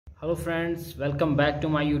Hello friends, welcome back to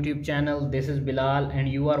my YouTube channel. This is Bilal and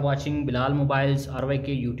you are watching Bilal Mobiles RYK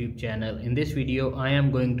YouTube channel. In this video, I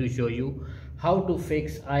am going to show you how to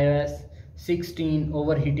fix iOS 16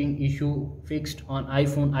 overheating issue fixed on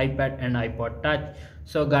iPhone, iPad and iPod Touch.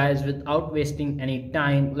 So guys, without wasting any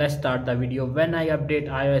time, let's start the video. When I update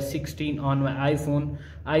iOS 16 on my iPhone,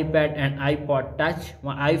 iPad and iPod Touch,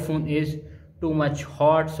 my iPhone is too much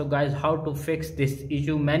hot. So guys, how to fix this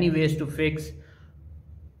issue? Many ways to fix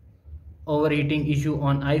overheating issue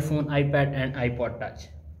on iPhone, iPad and iPod Touch.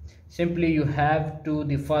 Simply you have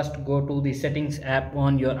to first go to the settings app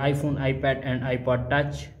on your iPhone, iPad and iPod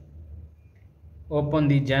Touch. Open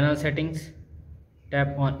the general settings,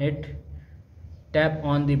 tap on it, tap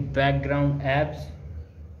on the background apps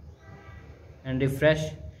and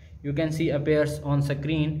refresh. You can see appears on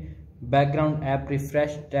screen background app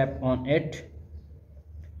refresh, tap on it.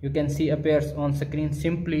 You can see appears on screen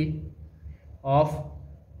simply off,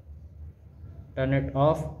 turn it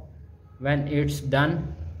off. When it's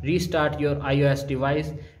done, restart your iOS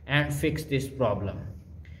device and fix this problem.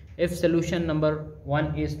 If solution number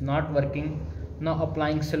 1 is not working, now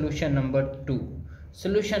applying solution number 2.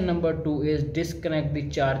 Solution number 2 is disconnect the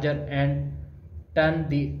charger and turn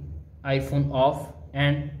the iPhone off,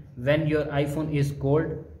 and when your iPhone is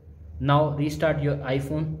cold, now restart your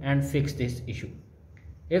iPhone and fix this issue.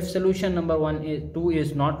 If solution number 2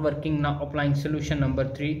 is not working, now applying solution number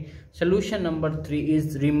 3. Solution number 3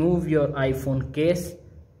 is remove your iPhone case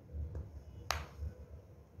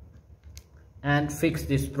and fix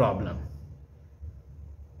this problem.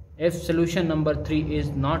 If solution number 3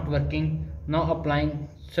 is not working, now applying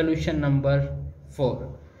solution number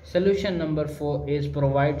 4. Solution number 4 is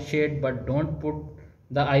provide shade but don't put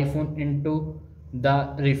the iPhone into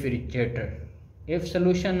the refrigerator. If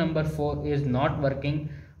solution number 4 is not working,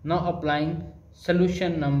 now applying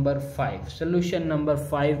solution number 5. Solution number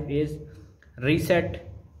 5 is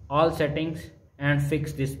reset all settings and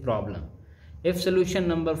fix this problem. If solution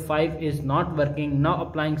number 5 is not working, now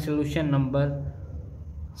applying solution number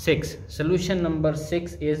 6. Solution number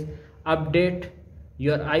 6 is update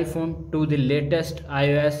your iPhone to the latest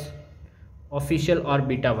iOS official or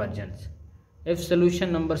beta versions. If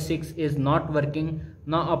solution number 6 is not working,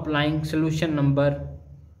 now applying solution number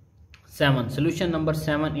 7. Solution number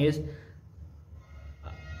 7 is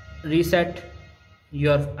reset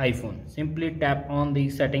your iPhone. Simply tap on the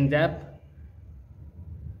settings app,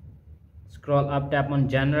 scroll up, tap on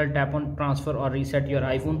general, tap on transfer or reset your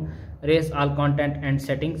iPhone, erase all content and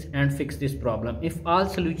settings and fix this problem. If all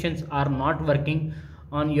solutions are not working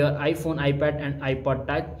on your iPhone, iPad and iPod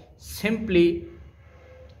Touch, simply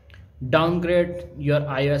downgrade your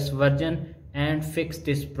iOS version and fix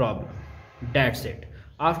this problem. That's it.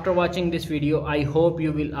 After watching this video, I hope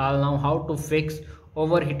you will all know how to fix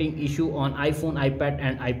overheating issue on iPhone, iPad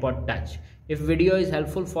and iPod Touch. If video is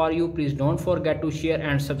helpful for you, please don't forget to share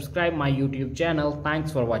and subscribe my YouTube channel.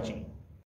 Thanks for watching.